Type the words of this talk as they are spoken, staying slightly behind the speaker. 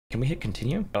Can we hit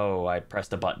continue? Oh, I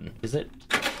pressed a button. Is it?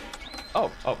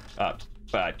 Oh,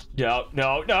 but no.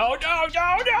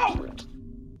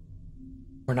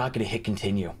 We're not gonna hit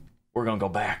continue. We're gonna go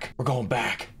back. We're going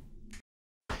back.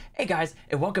 Hey guys,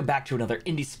 and welcome back to another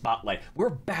Indie Spotlight. We're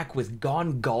back with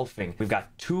Gone Golfing. We've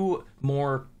got 2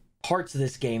 more parts of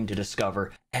this game to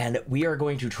discover, and we are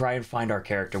going to try and find our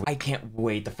character. I can't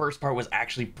wait. The first part was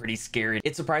actually pretty scary.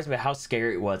 It surprised me how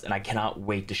scary it was, and I cannot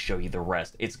wait to show you the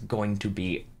rest. It's going to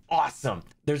be awesome.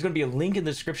 There's going to be a link in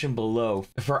the description below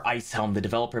for IceHelm, the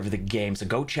developer of the game, so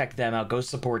go check them out, go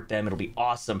support them. It'll be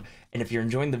awesome. And if you're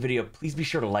enjoying the video, please be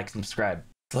sure to like and subscribe.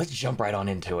 So let's jump right on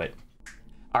into it.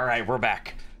 All right, we're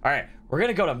back. All right, we're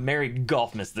gonna go to Merry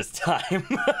Golfmas this time.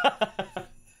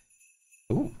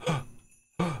 Ooh.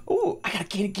 Ooh, I got a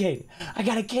candy cane. I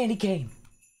got a candy cane.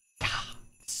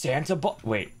 Santa ball.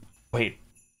 Wait.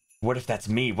 What if that's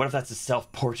me? What if that's a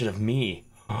self-portrait of me?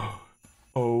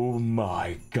 Oh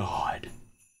my god.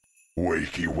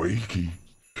 Wakey, wakey.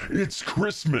 It's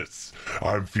Christmas.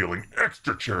 I'm feeling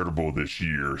extra charitable this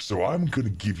year, so I'm gonna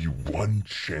give you one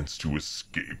chance to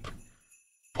escape.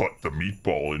 Put the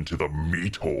meatball into the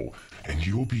meat hole, and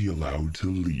you'll be allowed to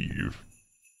leave.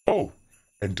 Oh,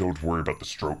 and don't worry about the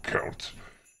stroke count.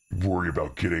 Worry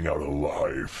about getting out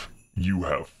alive. You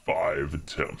have 5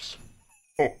 attempts.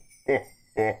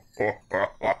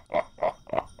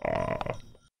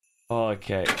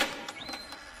 Okay.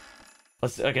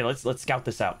 Let's scout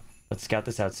this out. Let's scout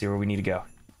this out, see where we need to go.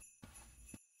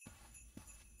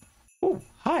 Oh,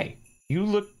 hi. You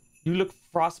look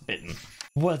frostbitten.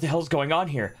 What the hell's going on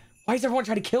here? Why is everyone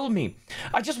trying to kill me?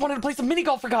 I just wanted to play some mini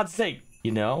golf for God's sake.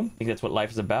 You know, I think that's what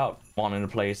life is about. Wanting to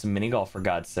play some mini golf for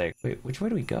God's sake. Wait, which way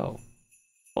do we go?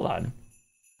 Hold on.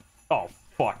 Oh,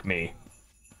 fuck me.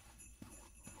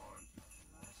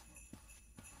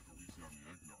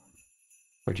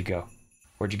 Where'd you go?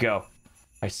 Where'd you go?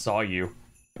 I saw you.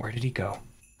 Where did he go?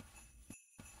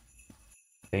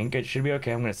 I think it should be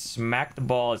okay. I'm gonna smack the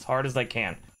ball as hard as I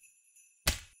can.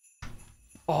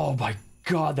 Oh my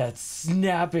god, that's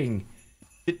snapping.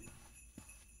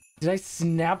 Did I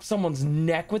snap someone's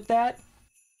neck with that?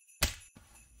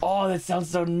 Oh, that sounds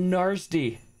so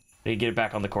nasty. I need to get it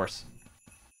back on the course.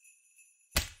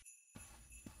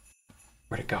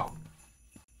 Where'd it go?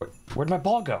 Where'd my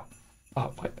ball go?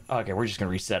 Oh, what? Okay, we're just gonna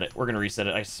reset it. We're gonna reset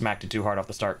it. I smacked it too hard off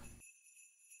the start.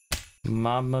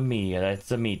 Mamma mia,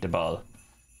 that's a meatball.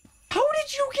 How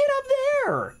did you get up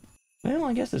there? Well,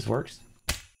 I guess this works.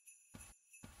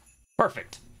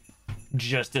 Perfect.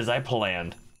 Just as I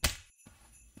planned.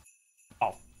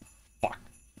 Oh, fuck.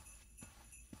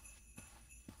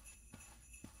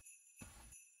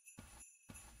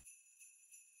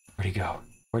 Where'd he go?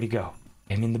 Where'd he go?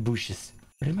 I'm in the bushes.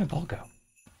 Where did my ball go?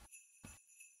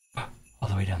 All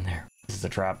the way down there. This is a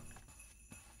trap.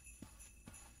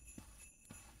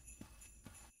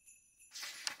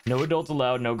 No adults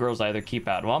allowed, no girls either. Keep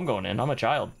out. Well, I'm going in. I'm a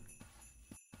child.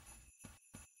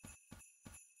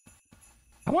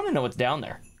 I want to know what's down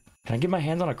there. Can I get my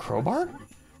hands on a crowbar?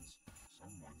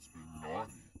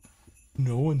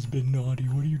 No one's been naughty.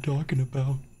 What are you talking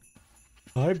about?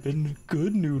 I've been a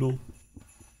good noodle.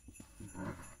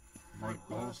 My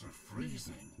balls are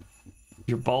freezing.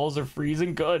 Your balls are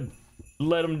freezing? Good.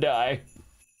 Let them die.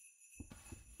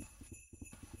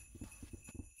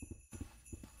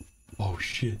 Oh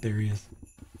shit, there he is.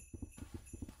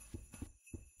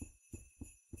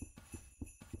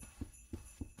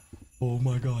 Oh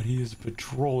my god, he is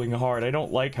patrolling hard. I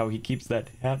don't like how he keeps that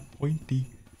hat pointy.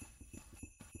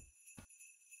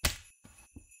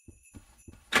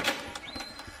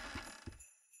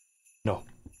 No.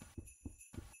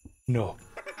 No.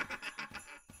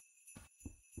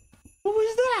 What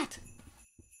was that?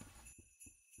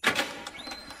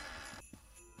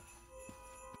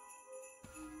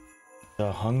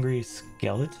 The hungry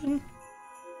skeleton?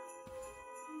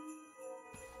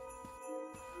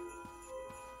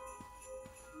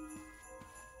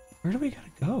 Where do we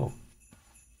gotta go?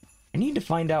 I need to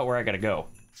find out where I gotta go.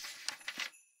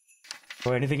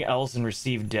 Go anything else and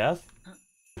receive death?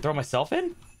 Throw myself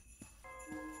in?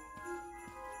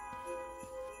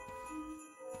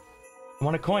 I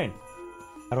want a coin.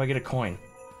 How do I get a coin?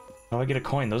 How do I get a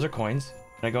coin? Those are coins.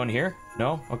 Can I go in here?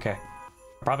 No? Okay.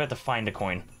 I probably have to find a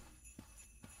coin.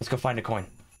 Let's go find a coin.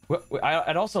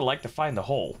 I'd also like to find the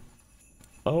hole.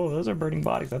 Oh, those are burning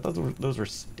bodies. I thought those were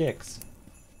sticks.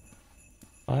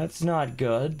 Oh, that's not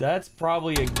good. That's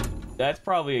probably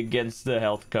against the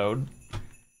health code.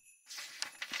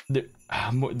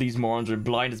 These morons are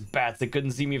blind as bats. They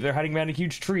couldn't see me if they're hiding behind a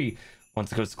huge tree.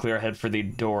 Once the coast's clear, I head for the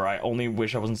door. I only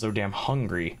wish I wasn't so damn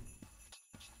hungry.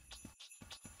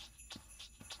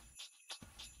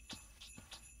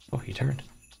 Oh, he turned.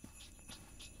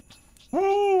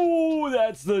 Ooh,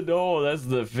 that's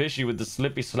the fishy with the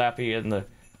slippy slappy and the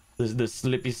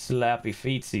slippy slappy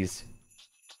feetsies.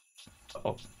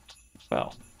 Oh,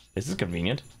 well, this is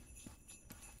convenient.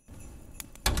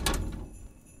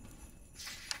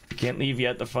 You can't leave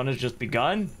yet. The fun has just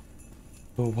begun.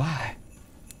 Oh, why?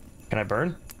 Can I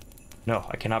burn? No,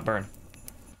 I cannot burn.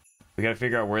 We gotta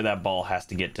figure out where that ball has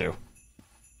to get to.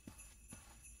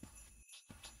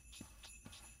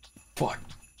 Fuck.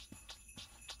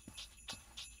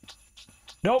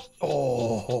 Nope.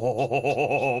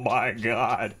 Oh my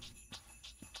god.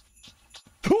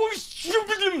 Oh,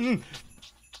 stupid.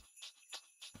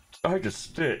 I just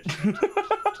spit.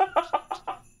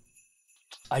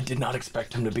 I did not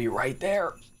expect him to be right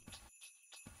there.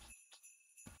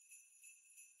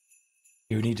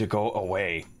 You need to go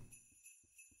away.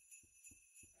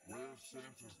 Where's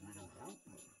Santa's little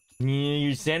helper? Yeah,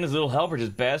 you Santa's little helper is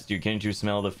best. You can't you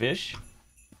smell the fish?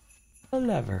 A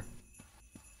lever.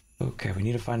 Okay, we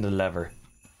need to find the lever.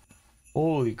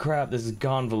 Holy crap, this is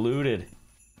convoluted.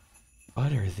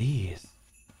 What are these?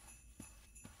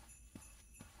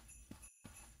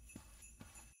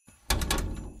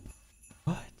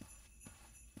 What?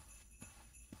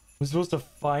 We're supposed to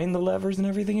find the levers and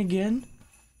everything again?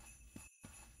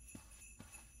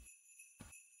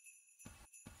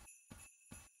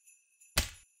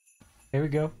 There we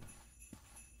go.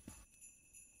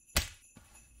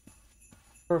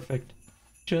 Perfect.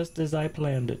 Just as I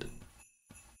planned it.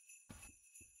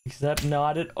 Except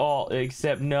not at all.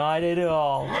 Except not at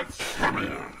all. Let's come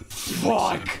here.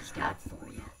 Fuck! Stop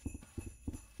for you.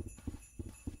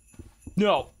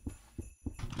 No.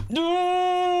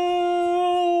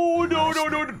 No! No, no,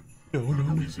 no, no. No,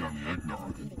 no, no. Easy on the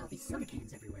eggnog. All these soda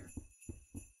cans everywhere.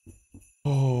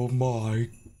 Oh my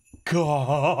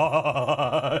god.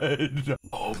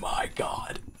 Oh my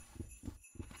god.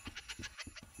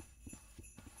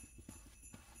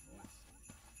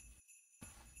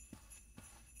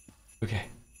 Okay.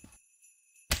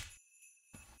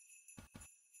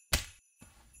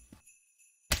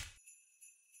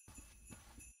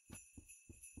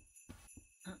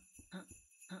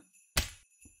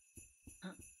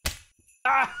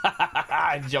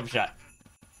 Ah! Jump shot.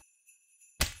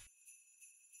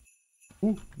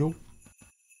 Ooh, no.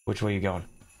 Which way are you going?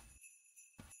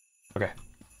 Okay.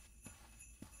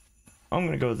 I'm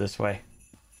gonna go this way.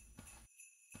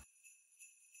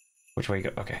 Which way you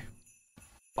go? Okay.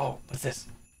 Oh, what's this?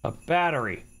 A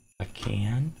battery. A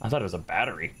can? I thought it was a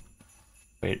battery.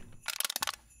 Wait.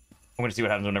 I'm gonna see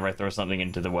what happens whenever I throw something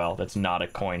into the well that's not a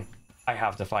coin. I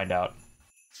have to find out.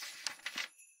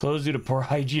 Closed due to poor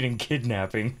hygiene and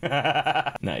kidnapping.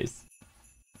 Nice.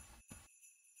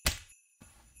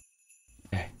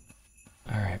 Okay.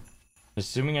 Alright.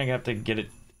 Assuming I have to get it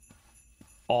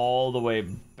all the way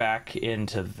back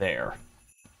into there.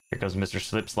 Here goes Mr.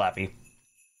 Slip Slappy.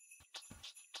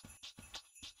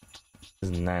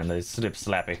 Isn't that the Slip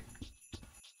Slappy?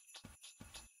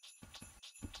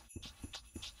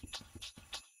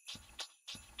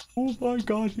 Oh my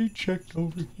god, he checked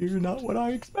over here. Not what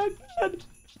I expected.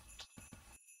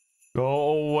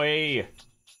 Go away.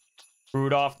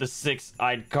 Rudolph the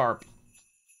six-eyed carp.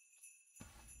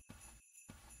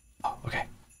 Oh, okay.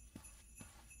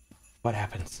 What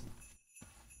happens?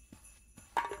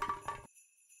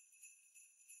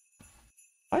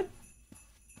 What?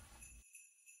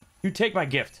 You take my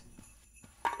gift.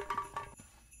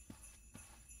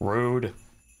 Rude.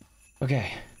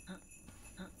 Okay.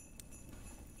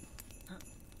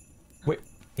 Wait,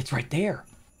 it's right there.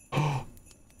 Oh,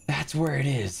 that's where it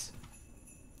is.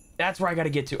 That's where I gotta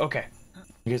get to. Okay.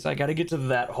 I guess I gotta get to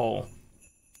that hole.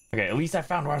 Okay, at least I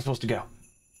found where I'm supposed to go.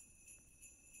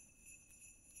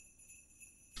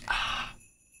 Ah.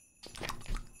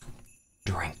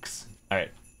 Drinks. Alright,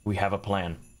 we have a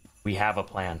plan. We have a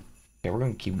plan. Okay, we're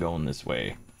gonna keep going this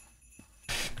way.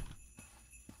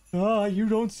 Ah, you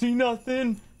don't see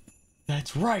nothing.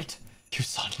 That's right. You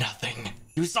saw nothing.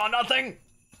 You saw nothing.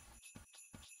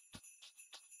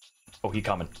 Oh, he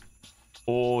coming.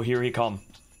 Oh, here he come.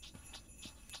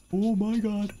 Oh my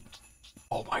god.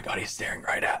 Oh my god, he's staring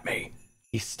right at me.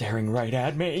 He's staring right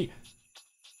at me.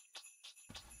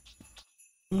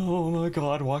 Oh my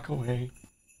god, walk away.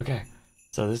 Okay,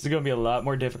 so this is gonna be a lot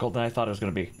more difficult than I thought it was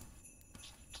gonna be.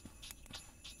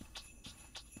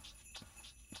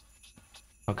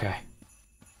 Okay.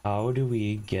 How do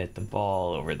we get the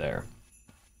ball over there?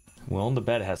 Well, the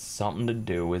bet has something to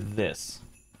do with this.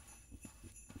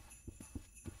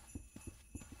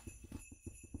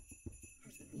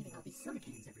 Leaving all these soda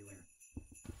cans everywhere.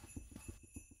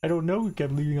 I don't know who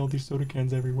kept leaving all these soda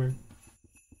cans everywhere.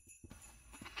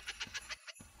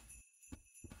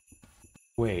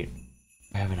 Wait,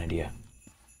 I have an idea.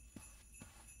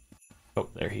 Oh,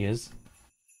 there he is.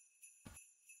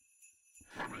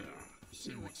 Come here.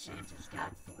 See what Santa's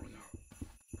got for you.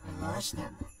 I lost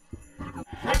them.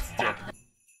 Let's get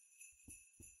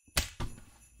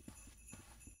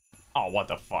Oh, what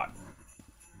the fuck?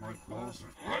 my boss.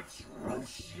 Let's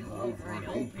roast you over an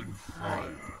open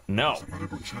fire. No. I better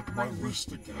go check my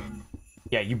list again.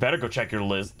 Yeah, you better go check your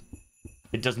list.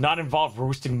 It does not involve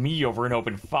roasting me over an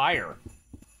open fire.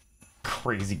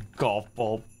 Crazy golf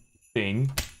ball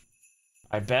thing.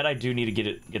 I bet I do need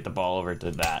to get the ball over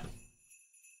to that.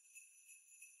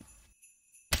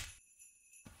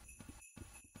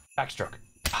 Backstroke.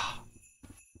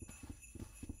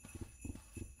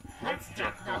 Let's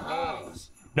deck the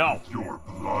halls. No. Your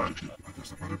blood. I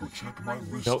guess I better go check my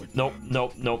list Nope,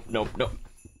 again. nope.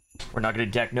 We're not gonna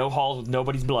deck no halls with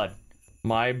nobody's blood.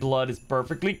 My blood is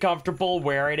perfectly comfortable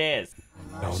where it is.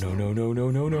 No.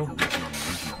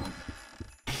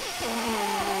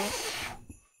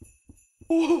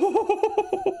 Oh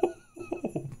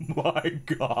my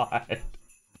god.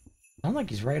 Sounds like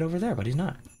he's right over there, but he's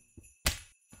not.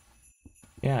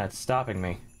 Yeah, it's stopping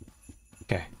me.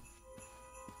 Okay.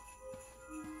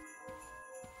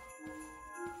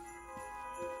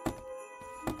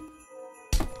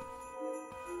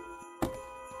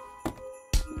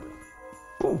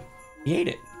 Ooh, he ate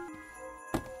it.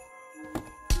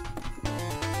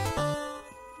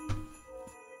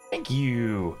 Thank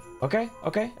you. Okay,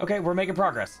 we're making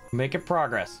progress. Making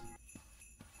progress.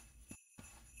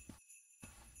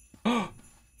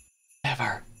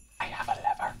 Lever. I have a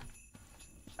lever.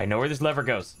 I know where this lever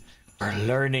goes. We're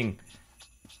learning.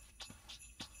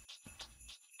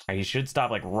 Alright, he should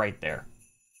stop like right there.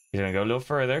 He's gonna go a little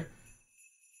further.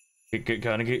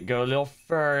 Go a little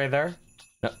further.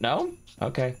 No?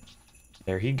 Okay.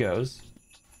 There he goes.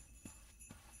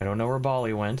 I don't know where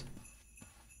Bali went.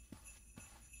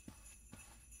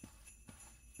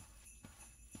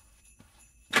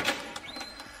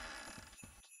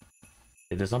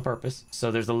 Did this on purpose. So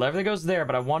there's a lever that goes there,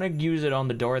 but I want to use it on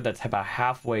the door that's about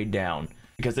halfway down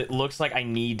because it looks like I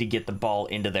need to get the ball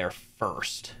into there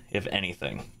first, if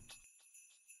anything.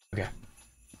 Okay.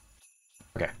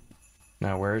 Okay.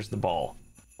 Now where's the ball?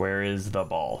 Where is the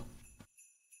ball?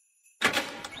 Okay,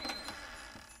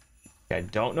 I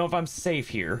don't know if I'm safe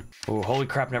here. Oh, holy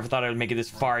crap, never thought I would make it this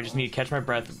far. I just need to catch my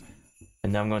breath.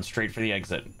 And then I'm going straight for the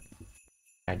exit.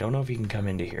 I don't know if you can come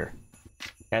into here.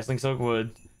 Castling silk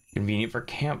wood. Convenient for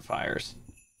campfires.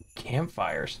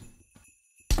 Campfires.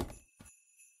 I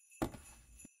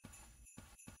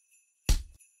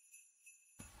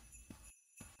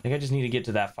think I just need to get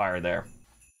to that fire there.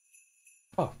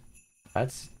 Oh,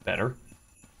 that's better.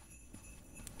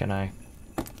 Can I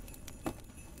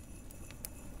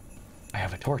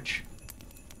have a torch.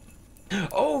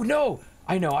 Oh no!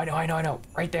 I know.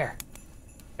 Right there.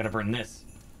 Gotta burn this.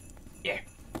 Yeah.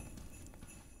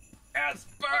 Yes,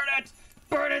 burn it!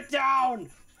 Burn it down!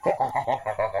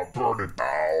 Burn it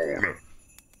down!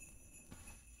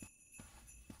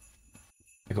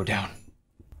 I go down.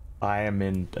 I am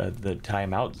in the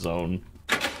timeout zone.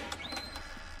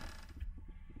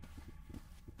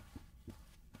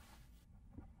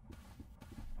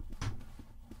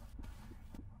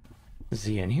 Is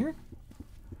he in here?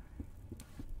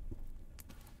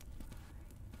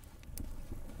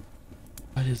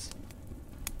 What is...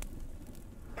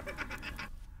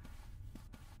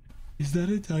 Is that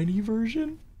a tiny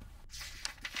version?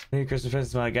 Merry Christmas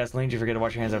presents smell like gasoline. Did you forget to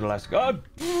wash your hands after last? God!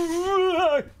 You can't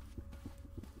hide.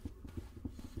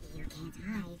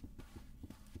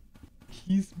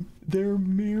 They're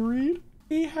married?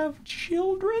 They have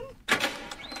children?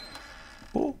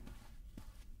 Oh.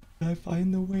 Did I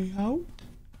find the way out?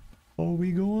 Are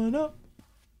we going up?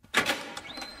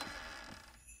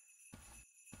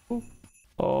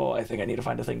 Oh, I think I need to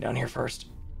find a thing down here first.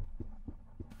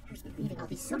 Who's been leaving all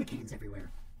these soda cans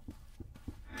everywhere?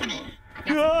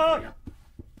 Ah!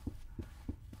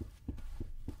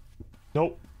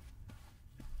 Nope.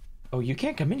 Oh, you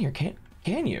can't come in here,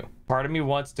 can you? Part of me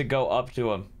wants to go up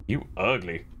to him. You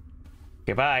ugly.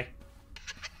 Goodbye.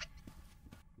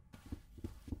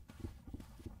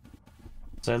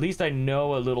 So at least I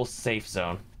know a little safe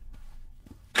zone.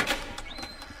 I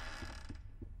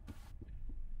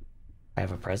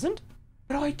have a present?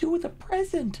 What do I do with a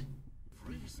present?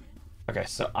 Okay,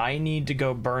 so I need to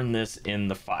go burn this in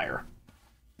the fire.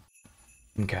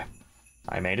 Okay.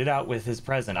 I made it out with his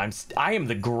present. I am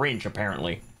the Grinch,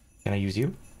 apparently. Can I use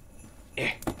you?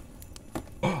 Eh.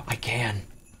 Oh, I can.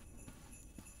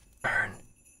 Burn.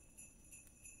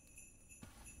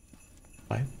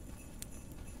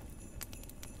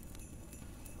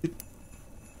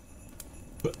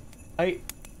 What?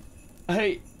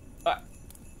 Hey,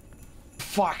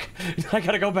 fuck. I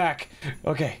gotta go back.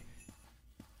 Okay.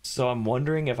 So I'm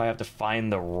wondering if I have to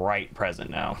find the right present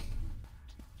now.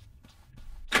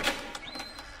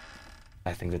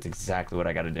 I think that's exactly what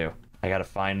I gotta do. I gotta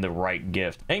find the right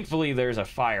gift. Thankfully, there's a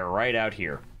fire right out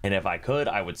here. And if I could,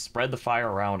 I would spread the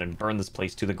fire around and burn this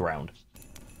place to the ground.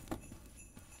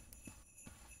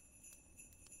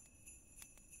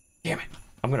 Damn it.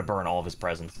 I'm gonna burn all of his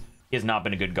presents. He has not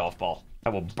been a good golf ball. I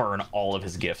will burn all of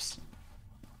his gifts.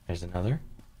 There's another.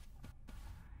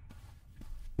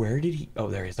 Where did he... Oh,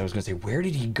 there he is. I was gonna say, where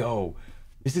did he go?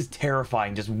 This is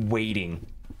terrifying, just waiting.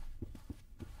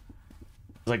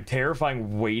 It's like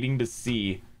terrifying waiting to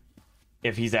see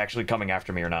if he's actually coming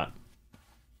after me or not.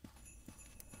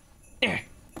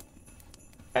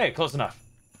 Hey, close enough.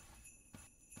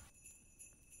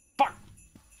 Fuck!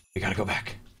 We gotta go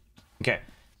back. Okay,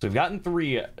 so we've gotten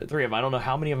three of them. I don't know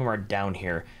how many of them are down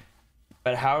here.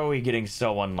 But how are we getting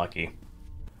so unlucky?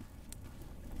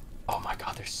 Oh my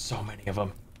god, there's so many of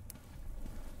them.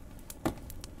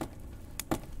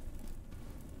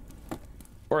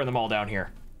 Burn them all down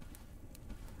here.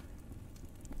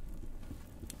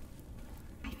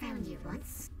 I found you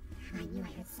once. I knew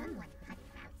I heard someone putting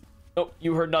out. Nope,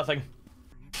 you heard nothing.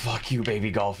 Fuck you,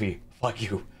 baby Golfy. Fuck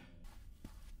you.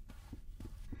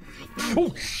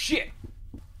 Oh, shit!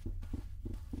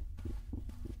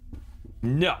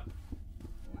 No.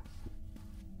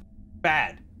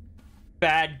 Bad.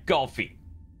 Bad Golfy.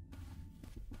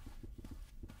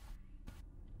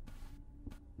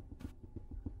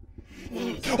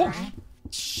 Oh,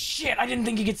 shit, I didn't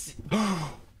think you could see.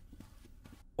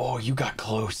 Oh, you got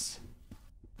close.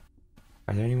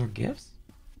 Are there any more gifts?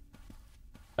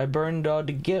 I burned all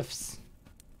the gifts.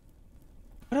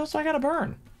 What else do I gotta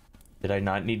burn? Did I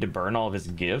not need to burn all of his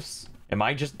gifts? Am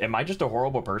I just a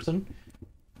horrible person?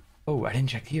 Oh, I didn't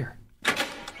check here.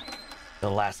 The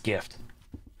last gift.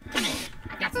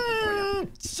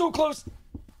 So close.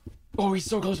 Oh, he's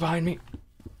so close behind me.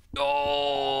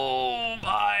 Oh,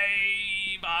 bye.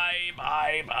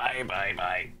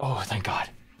 Oh, thank God.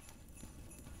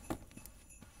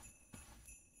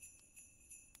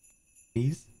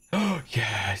 Please? Oh,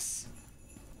 yes.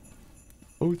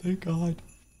 Oh, thank God.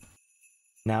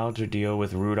 Now to deal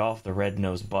with Rudolph the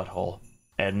Red-Nosed Butthole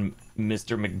and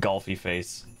Mr. McGolfy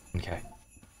Face. Okay.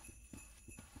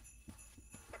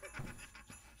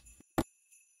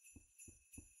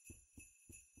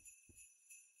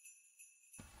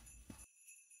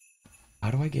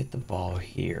 How do I get the ball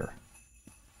here?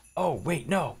 Oh, wait,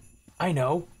 no. I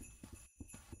know.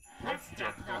 Let's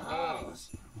deck the halls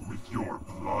with your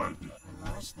blood.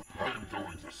 I'm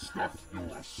going to stuff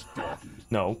your stocking.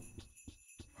 No.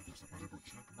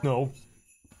 No.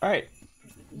 Alright.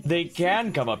 They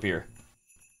can come up here.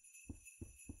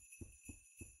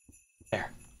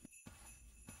 There.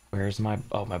 Where's my...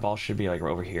 Oh, my ball should be like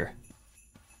over here.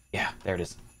 Yeah, there it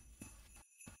is.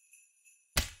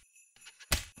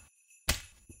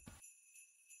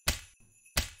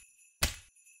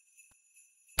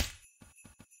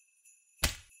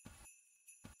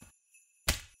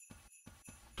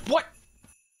 What?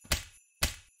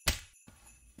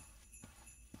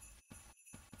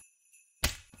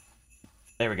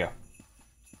 There we go.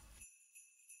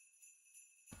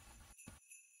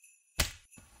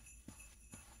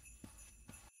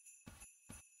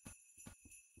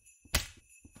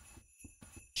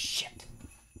 Shit.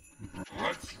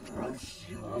 Let's roast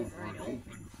you over an open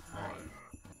fire.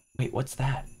 Wait, what's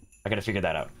that? I gotta figure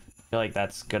that out. I feel like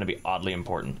that's gonna be oddly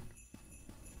important.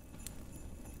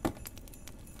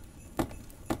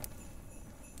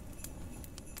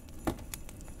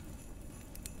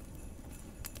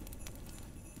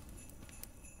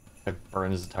 I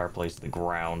burned this entire place to the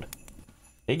ground.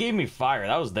 They gave me fire.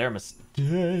 That was their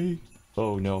mistake.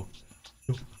 Oh no.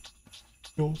 No.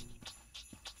 No.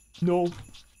 No.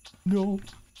 No.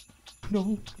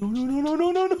 No. No. No.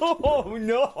 No. No. No. No.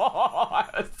 No.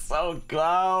 It's so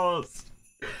close.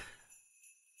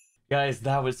 Guys,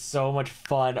 that was so much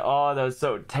fun. Oh, that was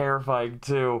so terrifying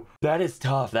too. That is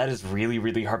tough. That is really,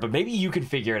 really hard. But maybe you can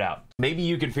figure it out. Maybe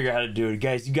you can figure out how to do it.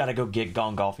 Guys, you gotta go get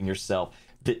Gone Golfing yourself.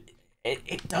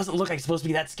 It doesn't look like it's supposed to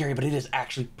be that scary, but it is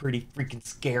actually pretty freaking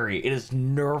scary. It is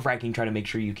nerve-wracking trying to make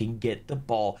sure you can get the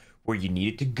ball where you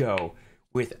need it to go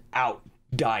without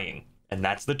dying. And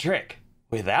that's the trick.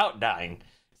 Without dying.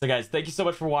 So guys, thank you so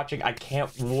much for watching. I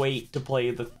can't wait to play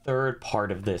the third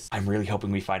part of this. I'm really hoping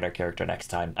we find our character next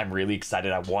time. I'm really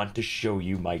excited. I want to show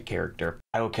you my character.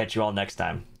 I will catch you all next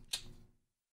time.